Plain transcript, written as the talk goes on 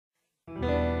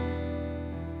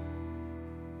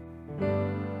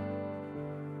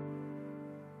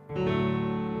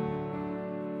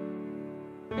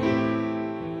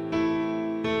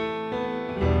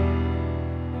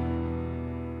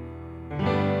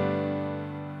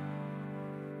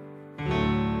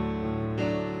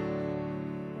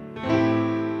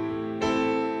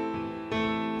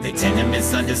They tend to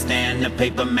misunderstand the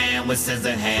paper man with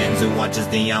scissor hands, who watches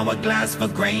the hourglass for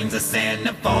grains of sand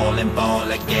to fall and fall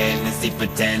again, as he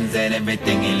pretends that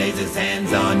everything he lays his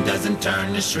hands on doesn't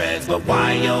turn to shreds. But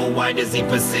why, oh why does he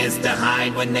persist to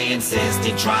hide when they insist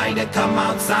he try to come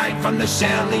outside from the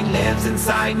shell he lives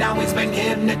inside? Now he's been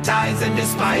hypnotized, and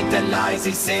despite the lies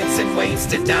he sits and waits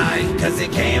to die, cause he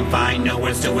can't find no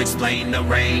words to explain the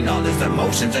rain. All his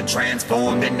emotions are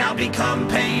transformed and now become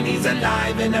pain. He's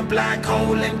alive in a black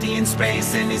hole, empty in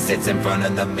space, and he sits in front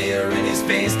of the mirror and he's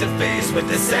face to face with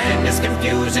the sadness,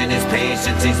 confusion, his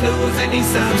patience he's losing. He's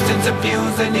substance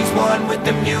abusing, he's one with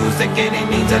the music, and he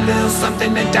needs a little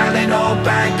something to dial it all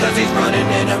back, cause he's running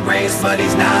in a race but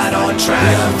he's not on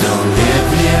track. Love don't live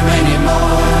here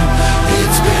anymore.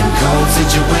 It's been cold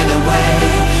since you went away,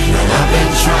 and I've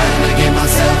been trying to get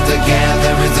myself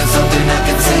together. Is there something I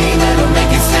can say that'll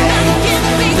make it stay?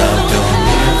 Love don't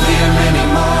live here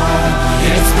anymore.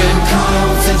 It's been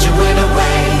cold since you went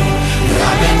away, and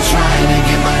I've been trying to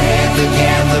get my head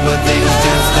together, but things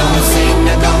just don't seem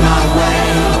to go my way.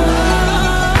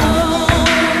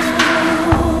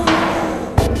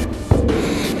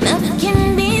 Love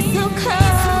can be so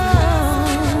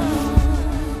cold.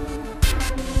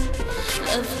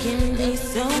 Love can be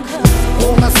so cold.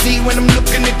 All I see when I'm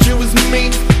looking at you is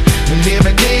me, and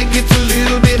every day it gets a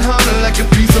little bit harder, like a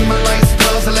piece of my life's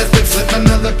puzzle has been slipped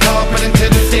another carpet into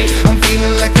the day. I'm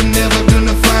feeling like I'm never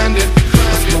gonna find it.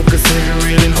 I smoke a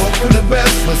cigarette and hope for the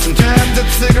best, but sometimes that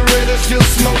cigarette is still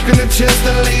smoking the chest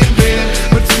I lay in bed.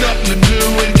 But it's nothing to do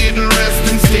with getting rest.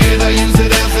 Instead I use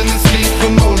it as an escape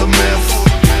from all the mess.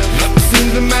 Nothing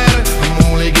seems to matter,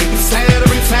 I'm only getting sadder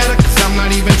and sadder, cause I'm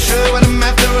not even sure what I'm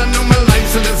after. I know my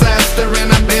life's a disaster,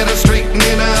 and I better straighten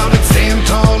it out and stand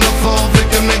tall or fall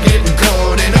victim to getting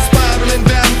caught in a spiraling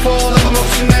downfall of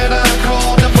emotion that I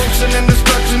call devotion and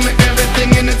destruction to everything,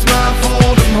 and it's my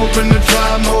fault. I'm hoping to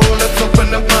try more. Let's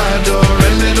open up my door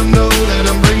and let them know that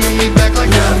I'm bringing me back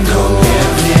like I'm Don't gold.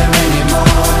 live here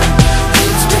anymore.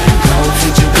 It's been cold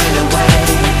since you went away,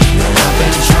 and I've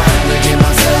been trying to get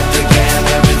myself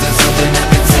together. Is there something I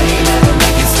can say that'll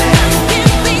make it stay?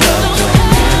 Love don't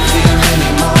live here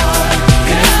anymore.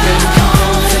 It's been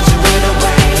cold since you went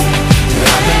away, and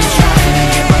I've been trying to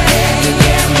get my head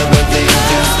together, but things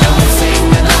just don't seem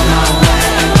to go my way.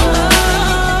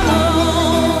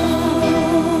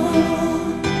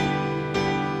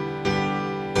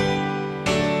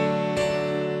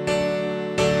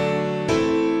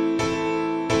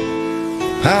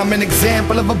 I'm an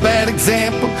example of a bad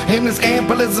example, and as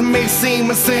ample as it may seem,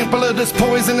 a sample of this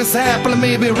poisonous apple. I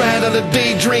may be right on a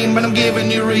daydream, but I'm giving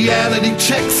you reality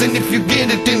checks, and if you get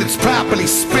it, then it's properly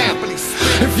spent.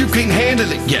 If you can't handle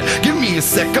it yet, give me a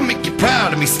sec, I'll make you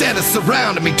proud of me. Status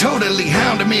surrounding me, totally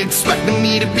hounding me, expecting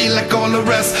me to be like all the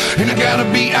rest. And I gotta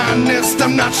be honest,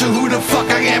 I'm not sure who the fuck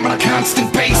I am on a constant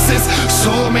basis.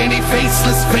 So many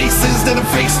faceless faces that I'm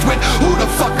faced with. Who the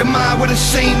fuck am I with a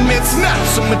shame? It's not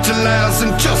so much a lies,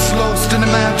 I'm just lost in the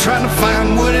mind, trying to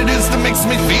find what it is that makes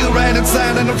me feel right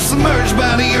inside. And I'm submerged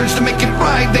by the urge to make it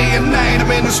right day and night. I'm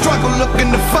in a struggle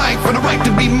looking to fight for the right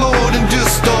to be more than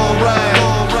just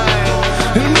alright.